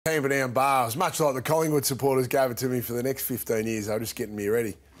Camperdown bar. It was much like the Collingwood supporters gave it to me for the next 15 years. They were just getting me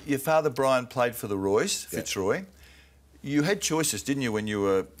ready. Your father, Brian, played for the Roys, Fitzroy. You had choices, didn't you, when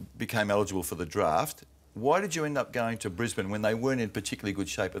you became eligible for the draft? Why did you end up going to Brisbane when they weren't in particularly good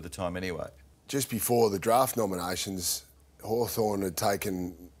shape at the time anyway? Just before the draft nominations, Hawthorn had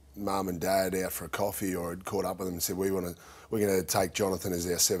taken Mum and Dad out for a coffee, or had caught up with them and said, we're going to take Jonathan as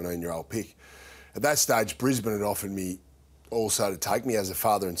our 17-year-old pick. At that stage, Brisbane had offered me also to take me as a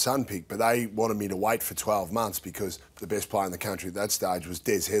father and son pick, but they wanted me to wait for 12 months because the best player in the country at that stage was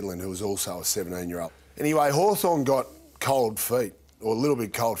Des Headland, who was also a 17-year-old. Anyway, Hawthorn got cold feet, or a little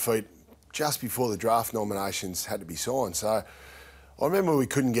bit cold feet, just before the draft nominations had to be signed. So I remember we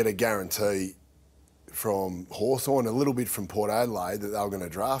couldn't get a guarantee from Hawthorn, a little bit from Port Adelaide, that they were going to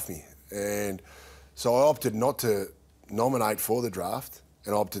draft me. And so I opted not to nominate for the draft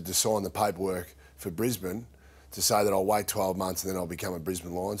and opted to sign the paperwork for Brisbane to say that I'll wait 12 months and then I'll become a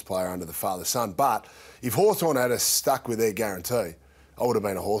Brisbane Lions player under the father-son. But if Hawthorn had stuck with their guarantee, I would have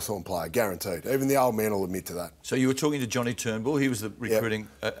been a Hawthorn player, guaranteed. Even the old man will admit to that. So you were talking to Johnny Turnbull, he was the recruiting,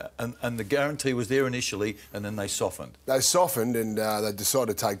 and the guarantee was there initially, and then they softened. They softened, and they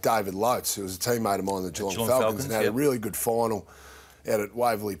decided to take David Loates, who was a teammate of mine, the Geelong Falcons, and had a really good final out at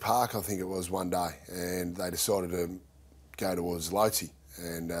Waverley Park, I think it was, one day, and they decided to go towards Loatesy.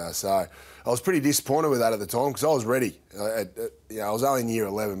 And so I was pretty disappointed with that at the time because I was ready. I was only in year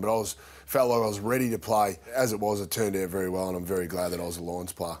 11, but felt like I was ready to play. As it was, it turned out very well, and I'm very glad that I was a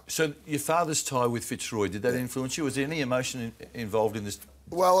Lions player. So your father's tie with Fitzroy, did that influence you? Was there any emotion involved in this?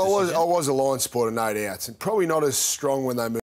 Well, I was a Lions supporter, no doubt, and probably not as strong when they moved